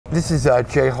This is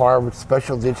Jay Harwood,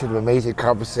 special edition of Amazing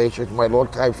Conversations with my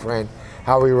longtime friend,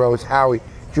 Howie Rose. Howie,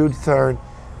 June 3rd,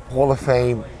 Hall of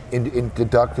Fame,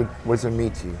 inducted. What does it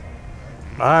mean to you?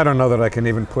 I don't know that I can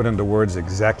even put into words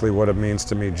exactly what it means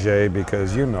to me, Jay,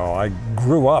 because you know, I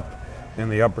grew up in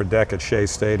the upper deck at Shea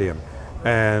Stadium.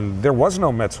 And there was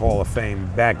no Mets Hall of Fame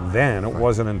back then. It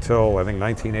wasn't until, I think,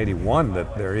 1981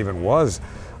 that there even was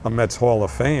a Mets Hall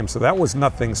of Fame. So that was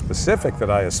nothing specific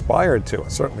that I aspired to. I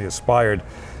certainly aspired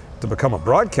to become a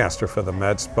broadcaster for the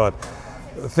Mets, but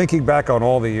thinking back on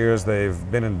all the years they've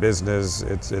been in business,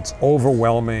 it's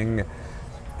overwhelming.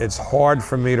 It's hard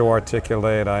for me to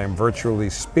articulate. I am virtually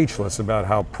speechless about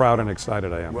how proud and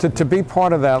excited I am. To be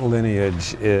part of that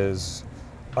lineage is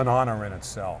an honor in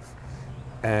itself.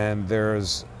 And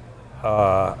there's,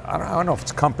 I don't know if it's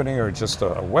a company or just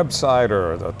a website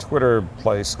or a Twitter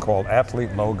place called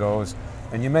Athlete Logos,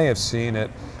 and you may have seen it.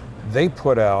 They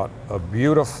put out a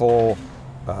beautiful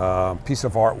piece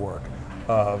of artwork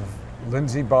of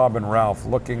Lindsey, Bob, and Ralph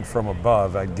looking from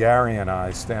above at Gary and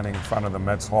I standing in front of the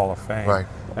Mets Hall of Fame. Right.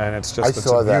 And it's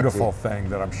a beautiful thing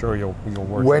that I'm sure you'll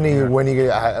work when are you going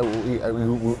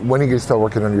to start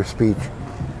working on your speech?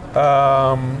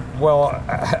 Well,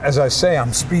 as I say,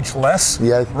 I'm speechless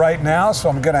right now, so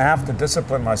I'm going to have to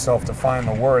discipline myself to find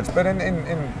the words. But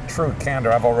in true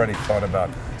candor, I've already thought about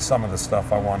some of the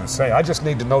stuff I want to say. I just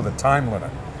need to know the time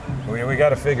limit. We got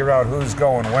to figure out who's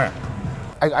going when.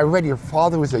 I read your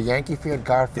father was a Yankee fan,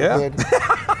 God forbid.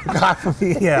 Yeah. God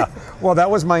forbid. Yeah. Well, that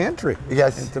was my entry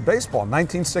into baseball,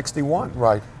 1961.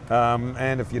 Right.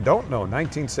 And if you don't know,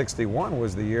 1961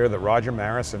 was the year that Roger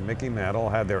Maris and Mickey Mantle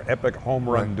had their epic home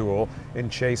run duel in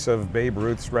chase of Babe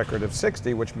Ruth's record of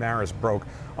 60, which Maris broke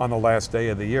on the last day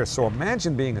of the year. So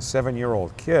imagine being a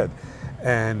 7-year-old kid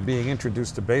and being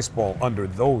introduced to baseball under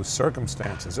those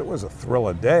circumstances. It was a thrill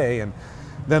a day. And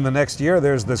then the next year,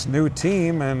 there's this new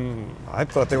team, and I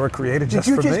thought they were created just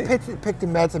for me. Did you just pick the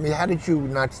Mets? I mean, how did you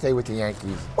not stay with the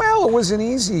Yankees? Well, it was an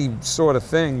easy sort of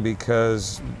thing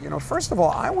because, you know, first of all,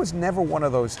 I was never one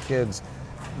of those kids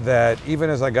that,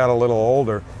 even as I got a little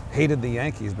older, hated the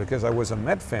Yankees because I was a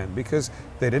Met fan, because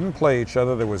they didn't play each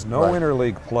other. There was no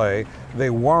interleague play. They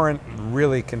weren't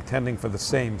really contending for the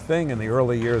same thing in the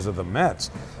early years of the Mets.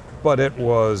 But it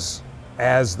was,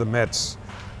 as the Mets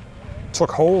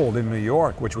took hold in New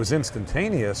York, which was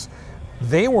instantaneous,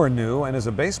 they were new, and as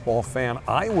a baseball fan,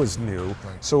 I was new,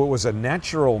 so it was a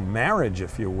natural marriage,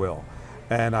 if you will.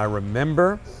 And I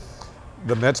remember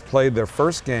the Mets played their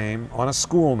first game on a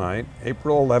school night,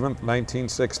 April 11th,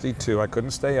 1962. I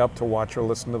couldn't stay up to watch or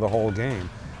listen to the whole game,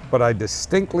 but I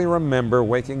distinctly remember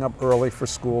waking up early for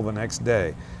school the next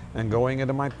day and going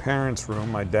into my parents' room.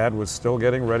 My dad was still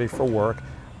getting ready for work.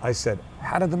 I said,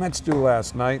 "How did the Mets do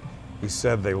last night?" He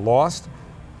said they lost.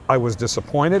 I was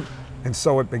disappointed, and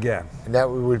so it began. And that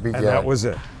would begin. And that was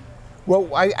it. Well,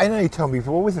 I know you told me,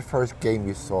 but what was the first game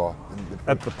you saw?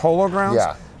 At the Polo Grounds?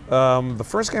 Yeah. The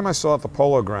first game I saw at the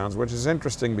Polo Grounds, which is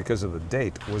interesting because of the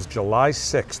date, was July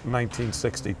 6th,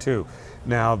 1962.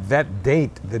 Now, that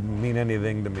date didn't mean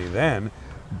anything to me then,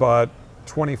 but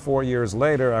 24 years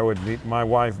later, I would meet my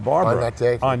wife, Barbara, on that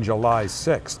day? On July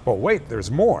 6th. But wait,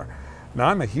 there's more. Now,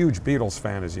 I'm a huge Beatles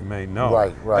fan, as you may know.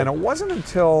 Right. And it wasn't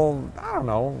until, I don't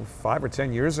know, 5 or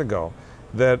 10 years ago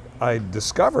that I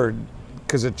discovered,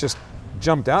 because it just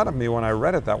jumped out at me when I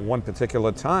read it that one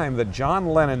particular time, that John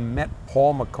Lennon met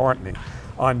Paul McCartney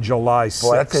on July 6th.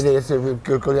 Boy, that's a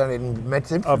go down in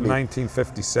Mets infamy. Of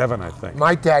 1957, I think.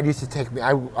 My dad used to take me,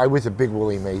 I was a big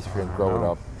Willie Mays fan growing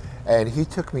up, and he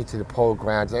took me to the Polo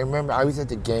Grounds. I remember I was at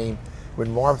the game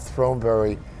when Marv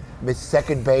Throneberry missed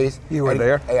second base. You were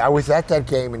there? I was at that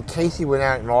game, and Casey went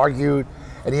out and argued,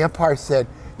 and the umpire said,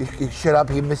 "You shut up,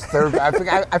 he missed third." I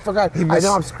forgot. I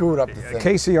know I'm screwed up the thing.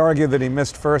 Casey argued that he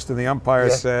missed first, and the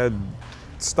umpire said,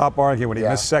 "Stop arguing." He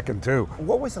missed second, too.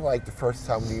 What was it like the first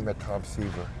time you met Tom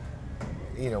Seaver,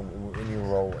 you know, in your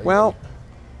role? Well,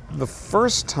 the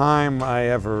first time I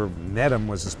ever met him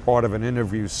was as part of an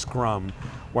interview scrum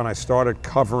when I started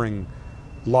covering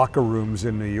locker rooms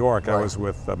in New York. I was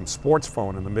with Sports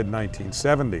Phone in the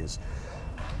mid-1970s.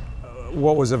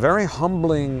 What was a very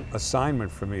humbling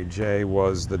assignment for me, Jay,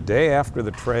 was the day after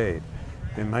the trade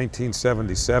in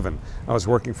 1977. I was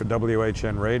working for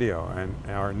WHN Radio, and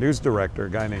our news director, a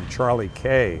guy named Charlie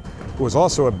Kay, who was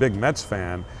also a big Mets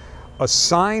fan,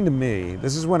 assigned me,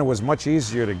 this is when it was much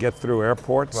easier to get through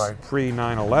airports,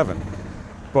 pre-9/11,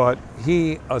 but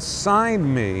he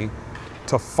assigned me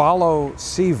to follow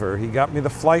Seaver. He got me the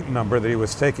flight number that he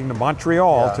was taking to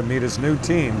Montreal to meet his new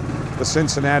team, the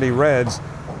Cincinnati Reds.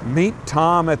 Meet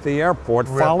Tom at the airport,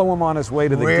 follow him on his way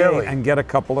to the gate, and get a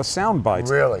couple of sound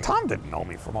bites. Really? Tom didn't know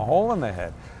me from a hole in the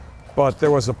head. But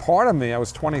there was a part of me, I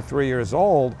was 23 years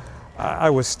old, I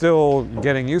was still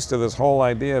getting used to this whole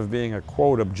idea of being a,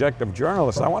 quote, objective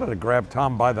journalist. I wanted to grab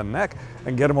Tom by the neck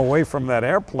and get him away from that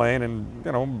airplane and,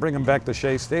 you know, bring him back to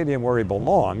Shea Stadium where he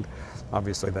belonged.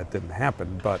 Obviously that didn't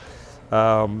happen, but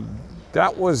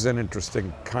that was an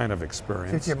interesting kind of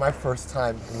experience. My first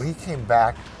time, when he came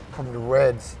back from the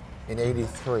Reds in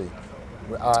 '83,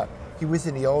 he was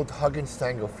in the old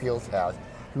Hugginstangle Field house.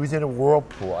 He was in a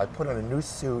whirlpool. I put on a new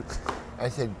suit. I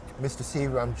said, Mr.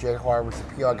 Seaver, I'm Jay Harvard, the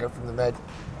PR guy from the Mets.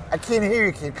 I can't hear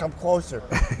you, kid. Come closer.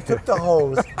 Took the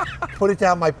hose, put it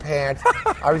down my pants.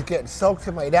 I was getting soaked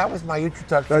to my. That was my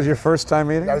introduction. That was your first time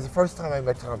meeting? That was the first time I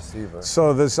met Tom Seaver.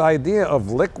 So this idea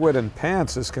of liquid and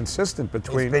pants is consistent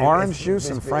between orange juice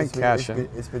and Frank Cashin.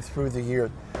 It's been through the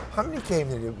years. How many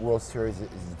games in the World Series did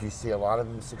you see? A lot of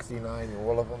them, 69,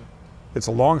 all of them? It's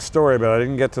a long story, but I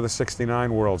didn't get to the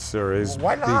 '69 World Series. Well,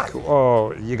 why not?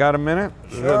 Oh, you got a minute?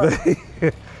 Sure.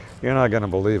 You're not going to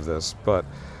believe this, but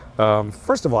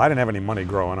first of all, I didn't have any money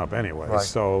growing up anyway, right.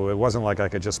 So it wasn't like I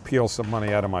could just peel some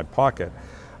money out of my pocket.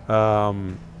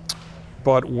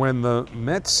 But when the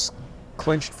Mets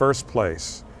clinched first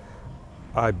place,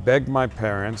 I begged my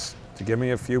parents to give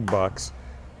me a few bucks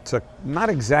to not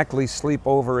exactly sleep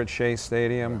over at Shea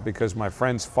Stadium, because my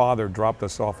friend's father dropped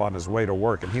us off on his way to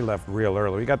work, and he left real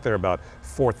early. We got there about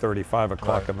 4:30, 5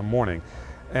 o'clock in the morning,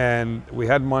 and we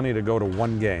had money to go to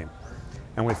one game.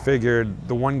 And we figured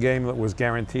the one game that was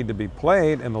guaranteed to be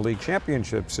played in the League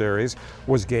Championship Series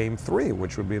was Game 3,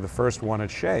 which would be the first one at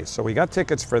Shea. So we got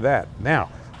tickets for that. Now,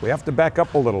 we have to back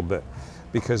up a little bit,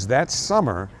 because that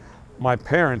summer, my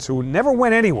parents, who never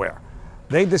went anywhere,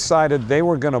 they decided they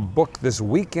were going to book this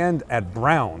weekend at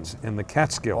Brown's in the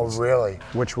Catskills. Oh, really?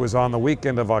 Which was on the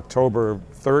weekend of October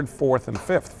 3rd, 4th, and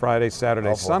 5th, Friday,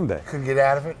 Saturday, Sunday. Couldn't get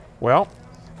out of it? Well,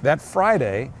 that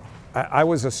Friday, I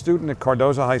was a student at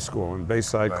Cardozo High School in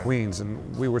Bayside, Queens,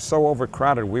 and we were so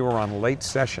overcrowded, we were on late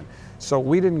session. So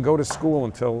we didn't go to school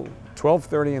until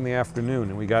 12:30 in the afternoon,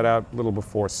 and we got out a little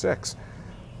before 6.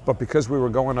 But because we were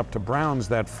going up to Brown's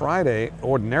that Friday,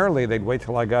 ordinarily they'd wait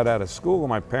till I got out of school.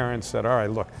 My parents said, all right,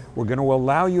 look, we're going to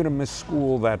allow you to miss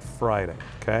school that Friday,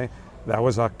 okay? That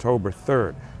was October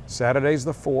 3rd. Saturday's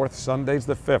the 4th, Sunday's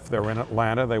the 5th. They're in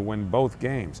Atlanta, they win both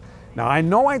games. Now, I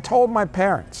know I told my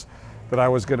parents that I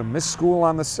was going to miss school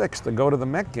on the 6th to go to the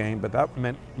Met game, but that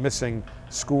meant missing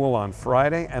school on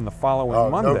Friday and the following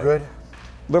Monday. No good?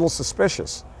 Little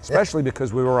suspicious, especially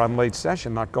because we were on late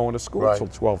session, not going to school until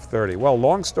 12:30. Well,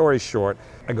 long story short,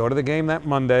 I go to the game that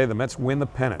Monday. The Mets win the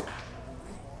pennant.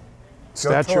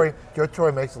 Joe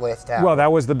Torre makes the last out. Well, that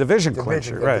was the division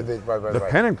clincher, right? The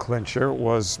pennant clincher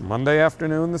was Monday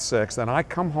afternoon, the 6th, and I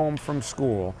come home from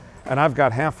school, and I've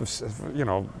got half of, you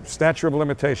know, statute of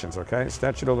limitations, okay?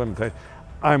 Statute of limitations.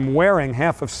 I'm wearing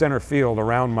half of center field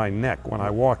around my neck when I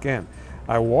walk in.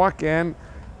 I walk in,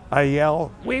 I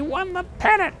yell, "We won the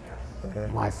pennant!"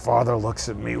 My father looks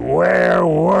at me, "Where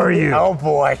were you?" Oh,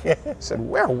 boy. I said,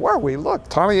 "Where were we? Look,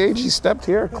 Tommy Agee stepped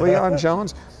here, Cleon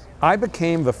Jones." I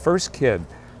became the first kid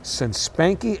since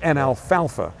Spanky and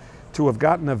Alfalfa to have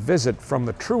gotten a visit from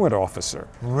the truant officer.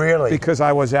 Really? Because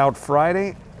I was out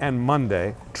Friday and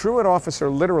Monday. Truant officer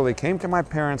literally came to my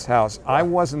parents' house. I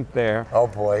wasn't there. Oh,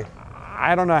 boy.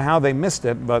 I don't know how they missed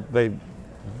it, but they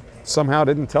somehow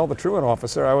didn't tell the truant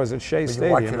officer I was at Shea Stadium.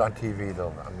 You watch it on TV,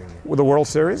 though. I mean, with the World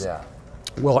Series? Yeah.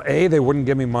 Well, A, they wouldn't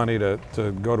give me money to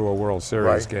go to a World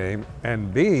Series game,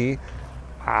 and B,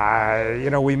 you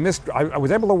know, I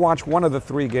was able to watch one of the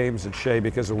 3 games at Shea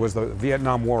because it was the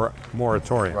Vietnam War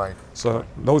moratorium. Right. So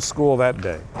no school that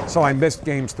day. So I missed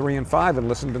games 3 and 5 and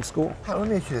listened in school. Let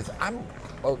me ask you this. I'm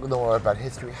don't know about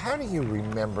history. How do you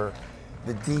remember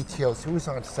the details? Who's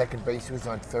on second base? Who's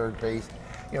on third base?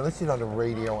 You know, listen on the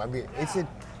radio. I mean, is it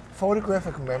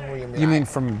photographic memory? I mean, you mean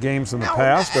from games in the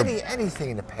past?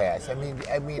 Anything in the past. I mean,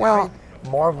 well, I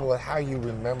marvel at how you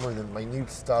remember the minute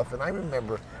stuff, and I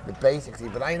remember the basics,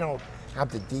 but I don't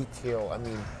have the detail. I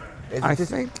mean, I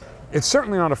think it's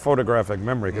certainly not a photographic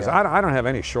memory, because I don't have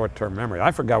any short-term memory.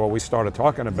 I forgot what we started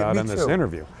talking about in this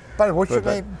interview. But what's your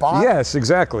name, Bob? Yes,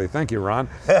 exactly. Thank you, Ron.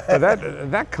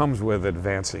 But that comes with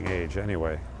advancing age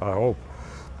anyway, I hope.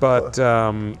 But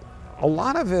a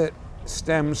lot of it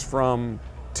stems from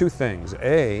 2 things.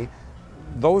 A,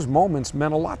 those moments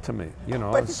meant a lot to me, you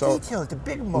know. But the details, the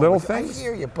big moments, little things. I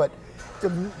hear you, but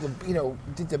you know,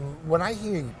 when I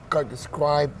hear you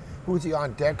describe who's he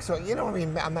on deck, so you know what I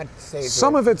mean. I'm not saying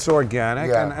some of it's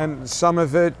organic, and some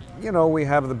of it, you know, we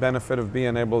have the benefit of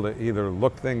being able to either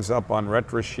look things up on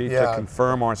retro sheet to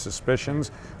confirm our suspicions,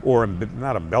 or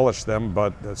not embellish them,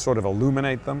 but sort of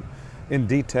illuminate them. in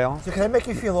detail. So can I make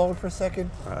you feel old for a second?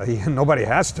 Yeah, nobody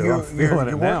has to. I'm feeling you're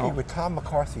it now. working with Tom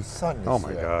McCarthy's son this Oh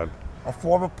my year. God. A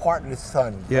former partner's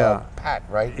son. Yeah. Pat,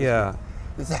 right? Yeah.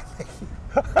 Does that make you...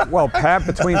 Well,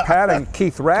 between Pat and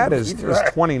Keith Radd is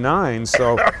 29,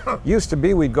 so used to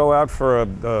be we'd go out for a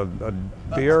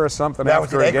beer or something Now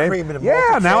after with a egg game. cream and a Yeah,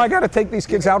 molten now shake. I got to take these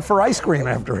kids out for ice cream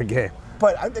after a game.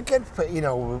 But again,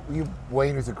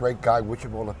 Wayne is a great guy, wish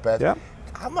him all the best. Yeah.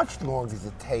 How much longer does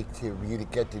it take for you to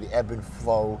get to the ebb and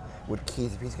flow with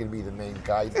Keith if he's going to be the main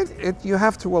guy? You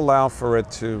have to allow for it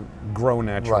to grow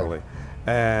naturally. Right.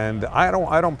 And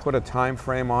I don't put a time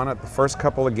frame on it. The first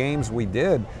couple of games we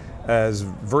did as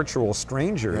virtual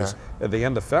strangers at the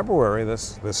end of February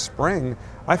this spring,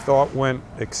 I thought went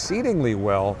exceedingly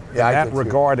well in that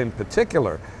regard in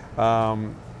particular.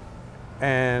 And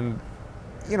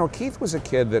you know, Keith was a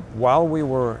kid that while we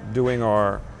were doing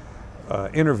our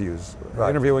interviews,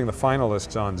 interviewing the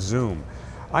finalists on Zoom,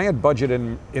 I had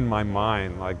budgeted in my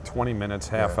mind like 20 minutes,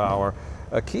 half hour.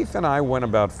 Keith and I went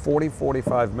about 40,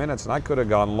 45 minutes, and I could have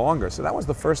gone longer. So that was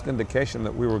the first indication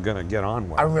that we were going to get on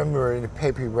well. I remember in the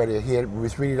paper he read he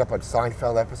was reading up on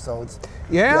Seinfeld episodes.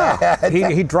 Yeah,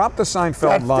 he dropped the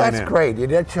Seinfeld line in. That's great. And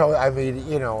that show, I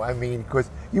mean, because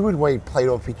you and Wade played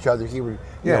off each other. He would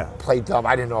play dumb.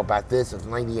 I didn't know about this. It was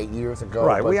 98 years ago.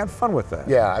 Right, we had fun with that.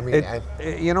 Yeah, I mean.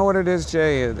 You know what it is,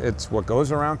 Jay? It's what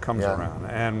goes around comes around.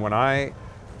 And when I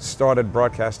started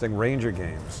broadcasting Ranger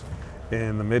games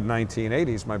in the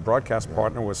mid-1980s, my broadcast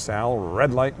partner was Sal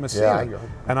Red Light Messina. Yeah,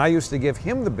 and I used to give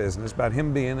him the business about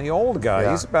him being the old guy.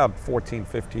 Yeah. He's about 14,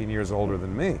 15 years older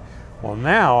than me. Well,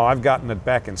 now I've gotten it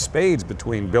back in spades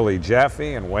between Billy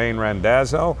Jaffe and Wayne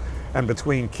Randazzo and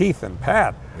between Keith and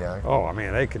Pat. Yeah. Oh, I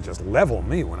mean, they could just level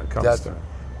me when it comes to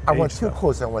I want age two stuff.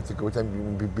 quotes I want to go with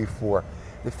them before.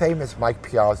 The famous Mike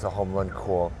Piazza home run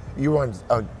call. You were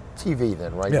on TV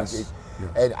then, right? Yes.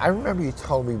 And I remember you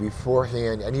told me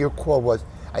beforehand, and your quote was,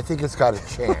 "I think it's got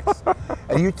a chance."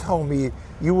 And you told me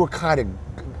you were kind of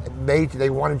they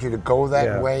wanted you to go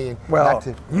that way. And well,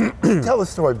 tell the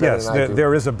story better yes, than I do.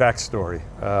 there is a backstory.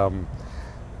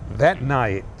 That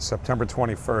night, September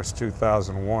 21st,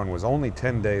 2001, was only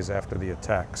 10 days after the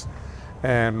attacks.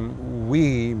 And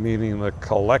we, meaning the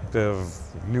collective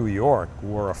New York,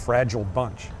 were a fragile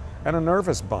bunch and a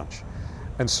nervous bunch.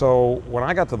 And so when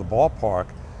I got to the ballpark,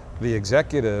 the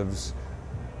executives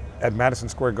at Madison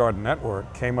Square Garden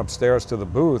Network came upstairs to the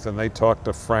booth and they talked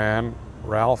to Fran,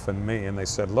 Ralph, and me, and they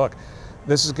said, look,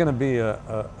 this is going to be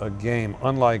a game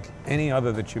unlike any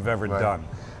other that you've ever done.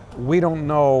 We don't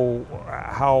know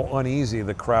how uneasy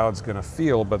the crowd's going to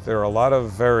feel, but there are a lot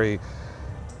of very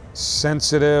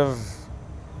sensitive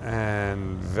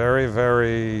and very,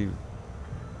 very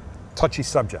touchy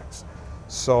subjects.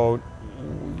 So,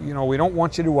 you know, we don't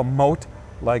want you to emote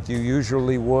like you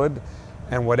usually would,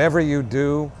 and whatever you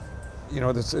do, you know,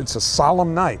 it's a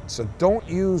solemn night, so don't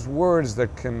use words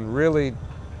that can really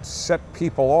set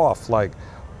people off, like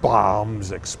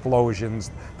bombs, explosions,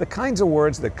 the kinds of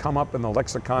words that come up in the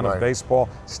lexicon of baseball.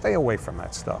 Stay away from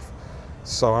that stuff.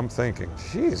 So I'm thinking,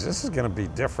 geez, this is going to be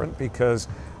different because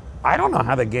I don't know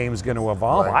how the game's going to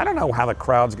evolve. I don't know how the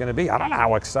crowd's going to be. I don't know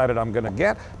how excited I'm going to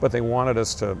get, but they wanted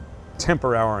us to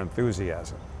temper our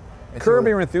enthusiasm. Curb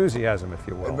your enthusiasm, if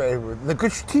you will. The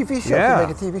good TV show can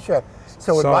make a TV show.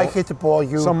 So when Mike hits the ball,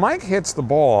 So Mike hits the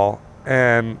ball,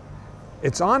 and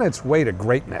it's on its way to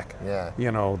great neck. Yeah.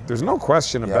 You know, there's no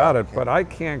question about it, but I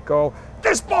can't go,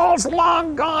 this ball's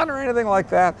long gone, or anything like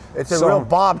that. It's a real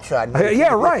bomb shot.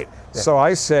 Yeah, right. So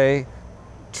I say,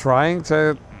 trying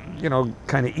to, you know,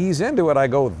 kind of ease into it, I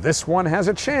go, this one has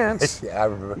a chance. I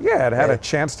remember. Yeah, it had a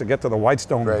chance to get to the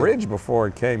Whitestone Bridge before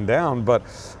it came down, but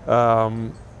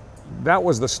that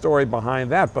was the story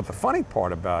behind that. But the funny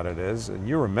part about it is, and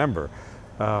you remember,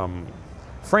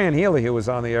 Fran Healy, who was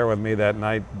on the air with me that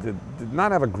night, did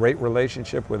not have a great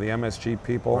relationship with the MSG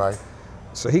people.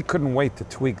 So he couldn't wait to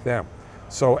tweak them.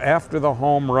 So after the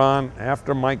home run,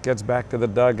 after Mike gets back to the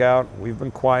dugout, we've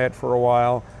been quiet for a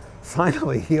while.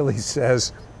 Finally, Healy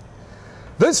says,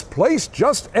 this place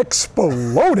just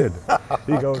exploded.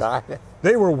 He goes,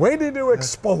 they were waiting to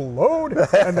explode,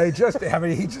 and they just, I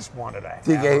mean, he just wanted to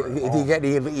Did you get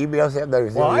any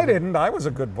emails? Well, I didn't. I was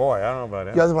a good boy. I don't know about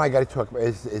him. The other one I got to talk about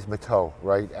is Mateau,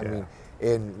 right? I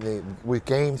mean, with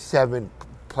Game 7,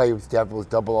 play with Devils,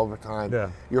 double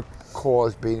overtime, your call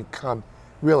has become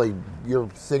really your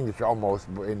signature almost.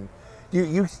 And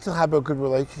you still have a good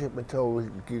relationship until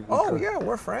Oh, yeah,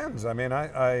 we're friends. I mean,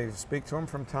 I speak to him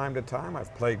from time to time.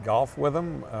 I've played golf with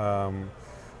him.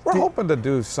 We're hoping to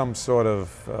do some sort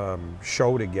of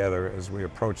show together as we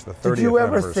approach the 30th anniversary. Did you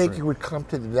ever think you would come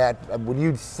to that, when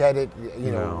you said it,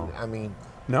 you know, I mean...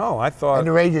 No, I thought. And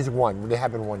the Rangers won. They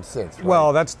haven't won since. Right?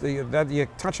 Well, that you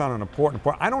touch on an important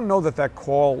point. I don't know that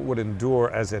call would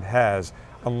endure as it has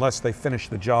unless they finish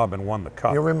the job and won the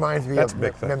cup. It reminds me That's of a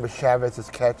big thing. remember Chavez's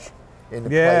catch in the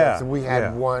Yeah, playoffs. We had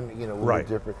yeah. one, you know, a little Right.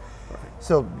 different.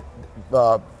 So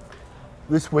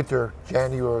this winter,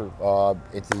 January,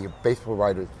 it's the baseball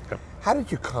writers. Yep. How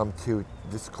did you come to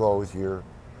disclose your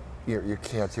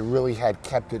cancer? You really had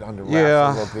kept it under wraps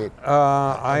Yeah, a little bit.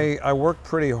 I worked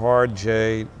pretty hard,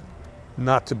 Jay,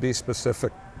 not to be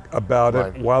specific about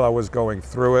Right. it while I was going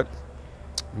through it,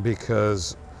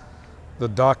 because the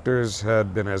doctors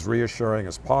had been as reassuring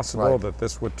as possible Right. that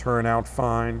this would turn out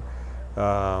fine.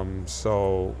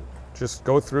 So just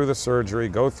go through the surgery,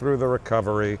 go through the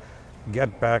recovery,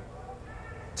 get back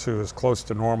to as close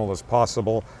to normal as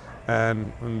possible,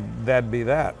 and that'd be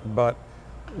that. But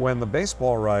when the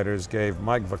baseball writers gave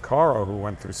Mike Vaccaro, who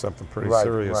went through something pretty Right,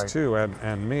 serious right. too,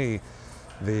 and me,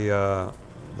 the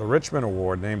Richmond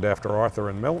Award named after Arthur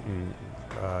and Milton,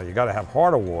 you got to have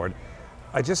heart award.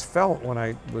 I just felt when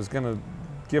I was going to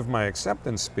give my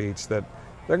acceptance speech that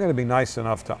they're going to be nice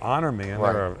enough to honor me, and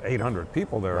Right. there are 800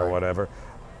 people there or Right. whatever.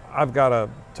 I've got to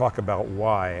talk about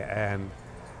why, and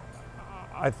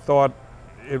I thought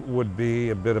it would be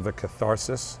a bit of a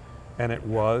catharsis, and it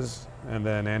was. And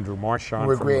then Andrew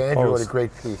Marchand from the Andrew Post. had a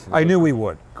great piece. I knew he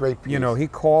would. Great piece. You know, he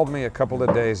called me a couple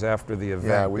of days after the event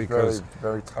Yeah, it was because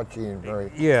very touchy and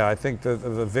very. yeah, I think the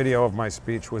video of my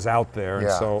speech was out there, and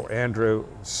Yeah. so Andrew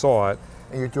saw it.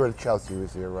 And your daughter Chelsea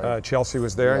was there, right? Chelsea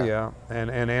was there, Yeah. yeah.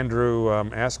 And Andrew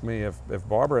asked me if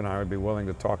Barbara and I would be willing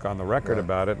to talk on the record Right.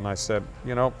 about it, and I said,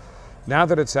 you know, now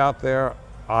that it's out there,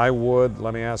 I would.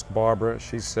 Let me ask Barbara.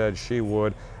 She said she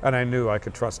would, and I knew I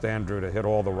could trust Andrew to hit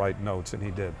all the right notes, and he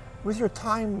did. Was there a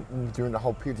time during the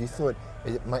whole period you thought,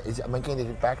 am I going to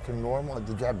get back to normal?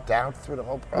 Did you have doubts through the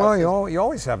whole process? Well, you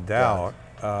always have doubt.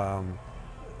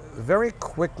 Very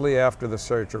quickly after the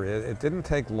surgery, it didn't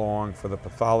take long for the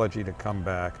pathology to come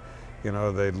back. You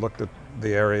know, they looked at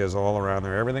the areas all around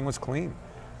there. Everything was clean.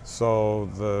 So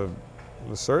the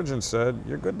surgeon said,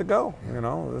 you're good to go. You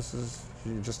know,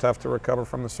 you just have to recover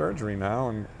from the surgery now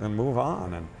and move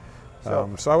on. And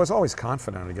so I was always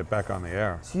confident to get back on the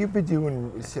air. So you've been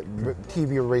doing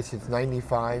TV race since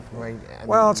 '95, right?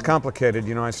 Well, it's complicated.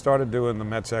 You know, I started doing the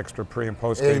Mets Extra pre- and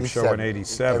post-game show in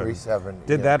 87. 87,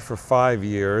 Did yeah. that for 5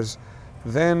 years.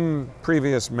 Then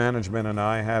previous management and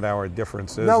I had our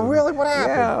differences. No, and- really? What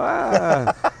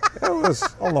happened? Yeah, it was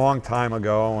a long time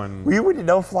ago. And Were you in the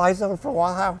no-fly zone for a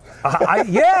while, Howard?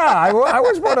 I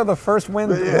was one of the first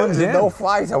ones in.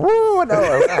 No-fly zone. Woo,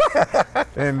 no.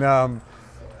 And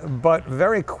but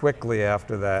very quickly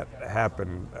after that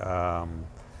happened, I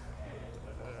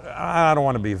don't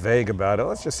want to be vague about it.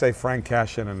 Let's just say Frank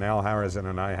Cashin and Al Harrison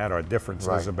and I had our differences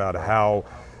Right. about how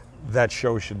that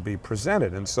show should be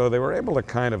presented. And so they were able to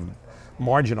kind of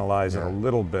marginalize it a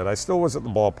little bit. I still was at the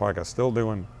ballpark. I was still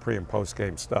doing pre- and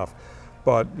post-game stuff.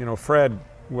 But, you know, Fred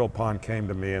Wilpon came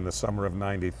to me in the summer of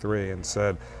 '93 and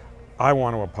said, I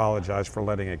want to apologize for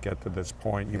letting it get to this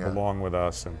point. You belong with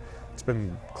us. And it's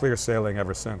been clear sailing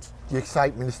ever since. The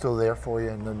excitement is still there for you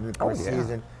in the new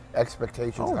season.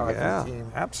 Expectations high for the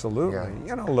team. Absolutely. Yeah.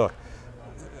 You know, look,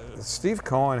 Steve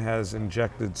Cohen has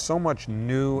injected so much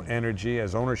new energy,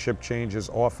 as ownership changes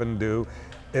often do.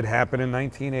 It happened in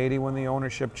 1980 when the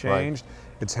ownership changed.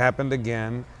 Right. It's happened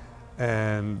again.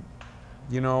 And,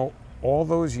 you know, all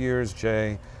those years,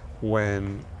 Jay,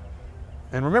 and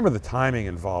remember the timing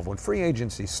involved. When free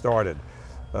agency started,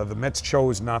 the Mets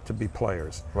chose not to be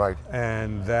players. Right.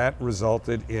 And that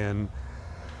resulted in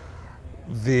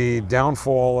the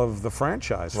downfall of the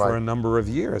franchise for a number of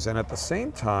years. And at the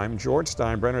same time, George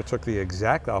Steinbrenner took the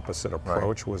exact opposite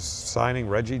approach, was signing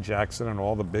Reggie Jackson and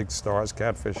all the big stars,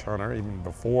 Catfish Hunter, even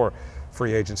before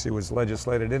free agency was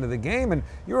legislated into the game. And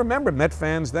you remember Met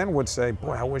fans then would say,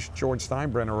 boy, I wish George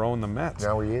Steinbrenner owned the Mets.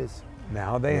 Now he is.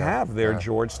 Now they have their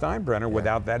George Steinbrenner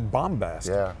without that bombast.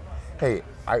 Yeah. Hey,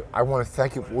 I want to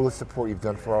thank you for all the support you've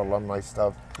done for our alumni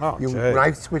stuff. Oh, Jay. When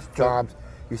I switched jobs,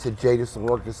 you said, Jay, this will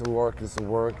work, this will work, this will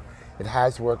work. It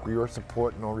has worked with your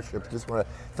support and ownership. Just want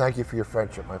to thank you for your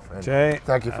friendship, my friend. Jay,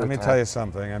 thank you for let me tell you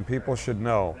something, and people should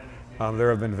know. There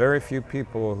have been very few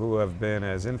people who have been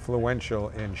as influential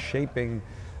in shaping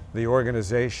the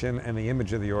organization and the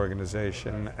image of the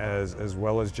organization as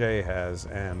well as Jay has.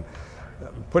 And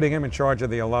putting him in charge of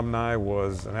the alumni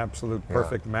was an absolute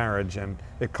perfect marriage, and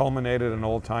it culminated in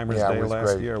Old Timers Day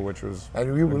last year, which was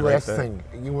and we were last thing.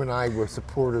 You and I were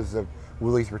supporters of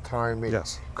Willie's retirement.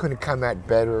 Yes. Couldn't come out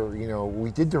better. You know,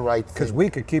 we did the right thing. Because we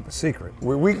could keep a secret.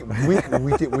 We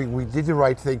did the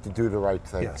right thing to do the right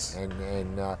thing. Yes.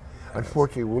 And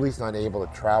Unfortunately, Willie's not able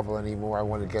to travel anymore. I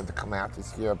wanted to get him to come out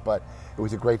this year, but it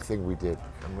was a great thing we did.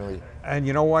 I'm really. And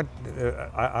you know what?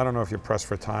 I don't know if you're pressed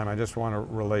for time. I just want to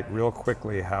relate real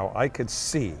quickly how I could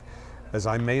see as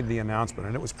I made the announcement,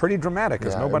 and it was pretty dramatic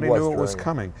because nobody knew it was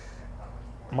coming.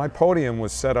 My podium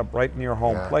was set up right near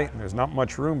home plate, and there's not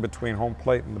much room between home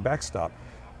plate and the backstop.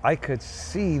 I could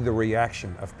see the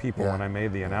reaction of people when I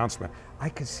made the announcement. I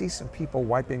could see some people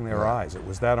wiping their eyes. It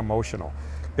was that emotional.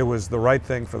 It was the right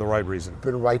thing for the right reason.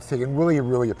 The right thing, and really,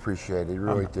 really appreciate it. He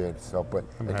really did. So, but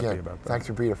I'm again, happy about that. thanks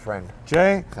for being a friend.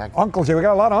 Jay, Uncle Jay, we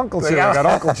got a lot of uncles here. We got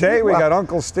Uncle Jay, we got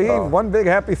Uncle Steve, one big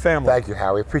happy family. Thank you,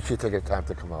 Howie. Appreciate you taking the time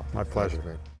to come up. My pleasure.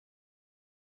 Man.